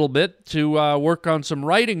stand-up a little bit to work on some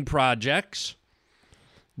writing projects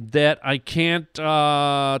that I can't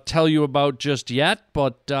tell you about just yet,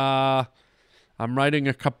 but I'm writing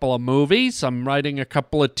a couple of movies. I'm writing a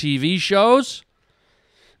couple of TV shows.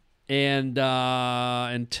 And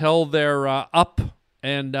until they're up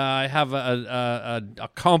and I have a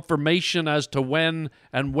confirmation as to when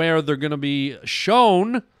and where they're going to be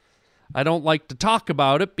shown, I don't like to talk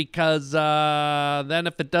about it because then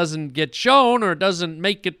if it doesn't get shown or doesn't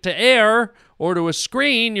make it to air or to a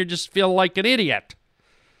screen, you just feel like an idiot.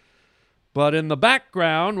 But in the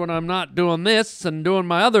background, when I'm not doing this and doing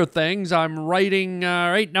my other things, I'm writing,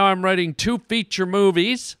 right now I'm writing 2 feature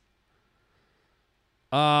movies.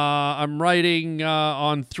 I'm writing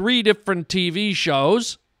on 3 different TV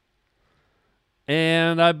shows.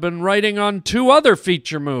 And I've been writing on 2 other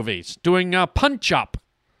feature movies, doing Punch Up.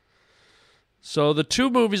 So the 2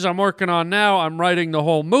 movies I'm working on now, I'm writing the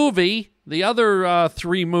whole movie. The other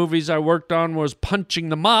 3 movies I worked on was Punching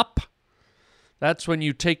Them Up. That's when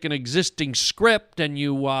you take an existing script and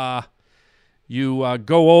you go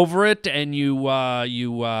over it and you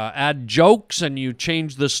add jokes and you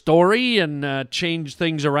change the story and change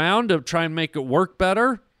things around to try and make it work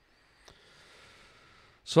better.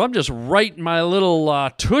 So I'm just writing my little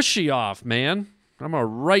tushy off, man. I'm a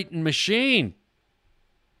writing machine.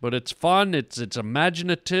 But it's fun, it's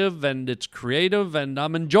imaginative, and it's creative, and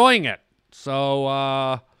I'm enjoying it.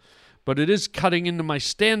 So, but it is cutting into my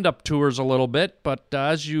stand-up tours a little bit. But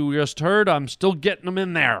as you just heard, I'm still getting them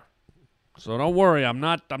in there. So don't worry, I'm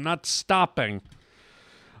not stopping.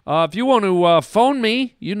 If you want to phone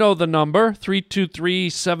me, you know the number,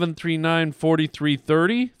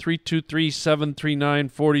 323-739-4330,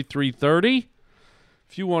 323-739-4330.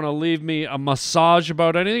 If you want to leave me a massage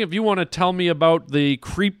about anything, if you want to tell me about the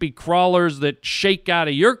creepy crawlers that shake out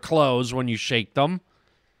of your clothes when you shake them,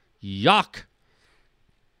 yuck,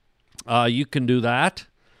 you can do that.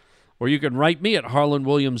 Or you can write me at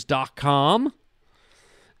harlandwilliams.com.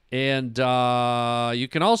 And you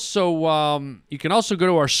can also go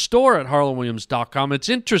to our store at harlandwilliams.com. It's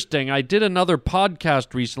interesting. I did another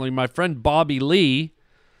podcast recently. My friend Bobby Lee,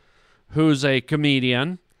 who's a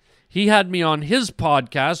comedian, he had me on his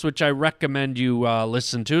podcast, which I recommend you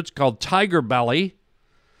listen to. It's called Tiger Belly.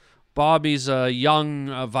 Bobby's a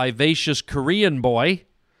young, vivacious Korean boy,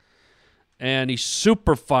 and he's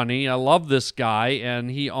super funny. I love this guy,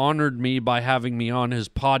 and he honored me by having me on his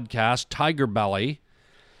podcast, Tiger Belly.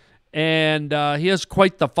 And he has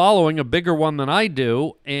quite the following, a bigger one than I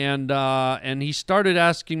do. And he started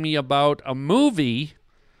asking me about a movie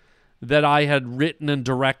that I had written and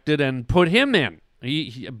directed and put him in.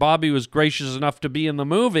 Bobby was gracious enough to be in the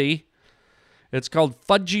movie. It's called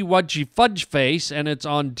Fudgy Wudgy Fudge Face, and it's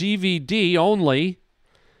on DVD only.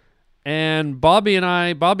 And Bobby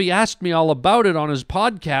asked me all about it on his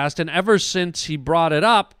podcast, and ever since he brought it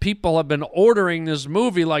up, people have been ordering this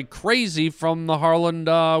movie like crazy from the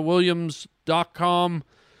HarlandWilliams.com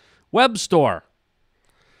web store.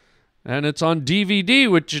 And it's on DVD,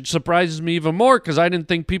 which surprises me even more because I didn't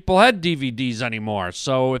think people had DVDs anymore.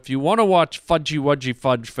 So if you want to watch Fudgy Wudgy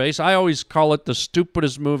Fudge Face, I always call it the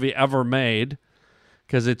stupidest movie ever made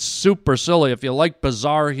because it's super silly. If you like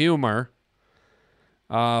bizarre humor,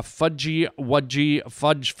 Fudgy Wudgy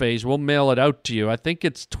Fudge Face, we'll mail it out to you. I think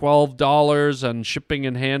it's $12 and shipping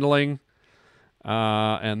and handling.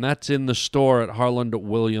 And that's in the store at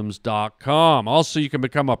harlandwilliams.com. Also, you can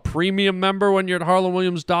become a premium member when you're at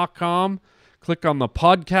harlandwilliams.com. Click on the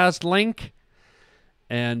podcast link.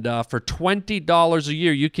 And for $20 a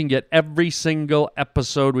year, you can get every single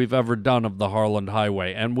episode we've ever done of the Harland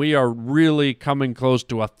Highway. And we are really coming close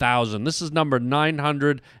to 1,000. This is number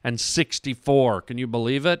 964. Can you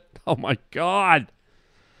believe it? Oh, my God.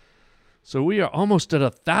 So we are almost at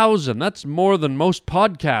 1,000. That's more than most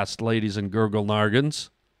podcasts, ladies and gurgle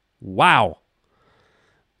nargans. Wow.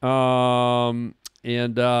 And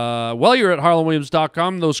while you're at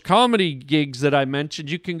harlandwilliams.com, those comedy gigs that I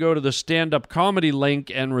mentioned, you can go to the stand-up comedy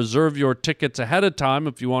link and reserve your tickets ahead of time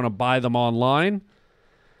if you want to buy them online,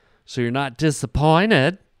 so you're not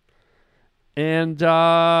disappointed. And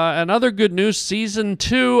other good news, Season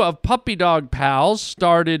 2 of Puppy Dog Pals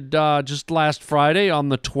started just last Friday on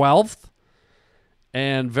the 12th.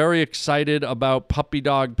 And very excited about Puppy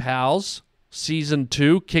Dog Pals, Season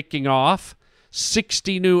 2 kicking off.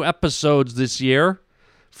 60 new episodes this year.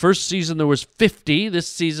 First season there was 50. This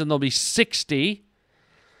season there'll be 60.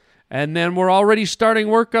 And then we're already starting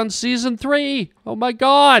work on season 3. Oh my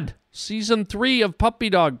God. Season 3 of Puppy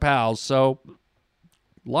Dog Pals. So,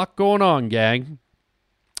 a lot going on, gang.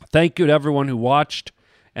 Thank you to everyone who watched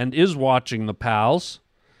and is watching the Pals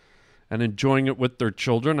and enjoying it with their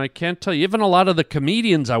children. I can't tell you, even a lot of the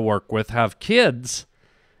comedians I work with have kids,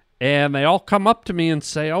 and they all come up to me and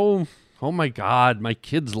say, oh my God, my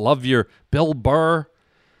kids love your Bill Burr.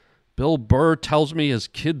 Bill Burr tells me his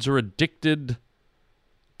kids are addicted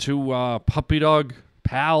to Puppy Dog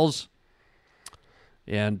Pals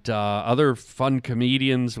and other fun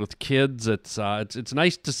comedians with kids. It's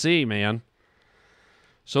nice to see, man.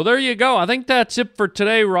 So there you go. I think that's it for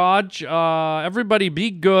today, Raj. Everybody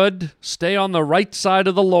be good. Stay on the right side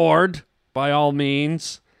of the Lord, by all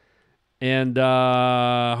means. And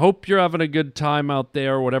hope you're having a good time out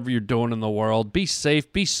there, whatever you're doing in the world. Be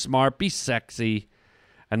safe, be smart, be sexy.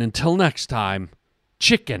 And until next time,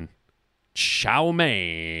 chicken chow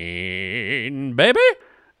mein, baby.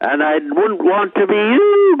 And I wouldn't want to be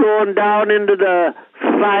you going down into the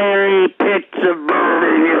fiery pits of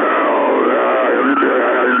burning hell.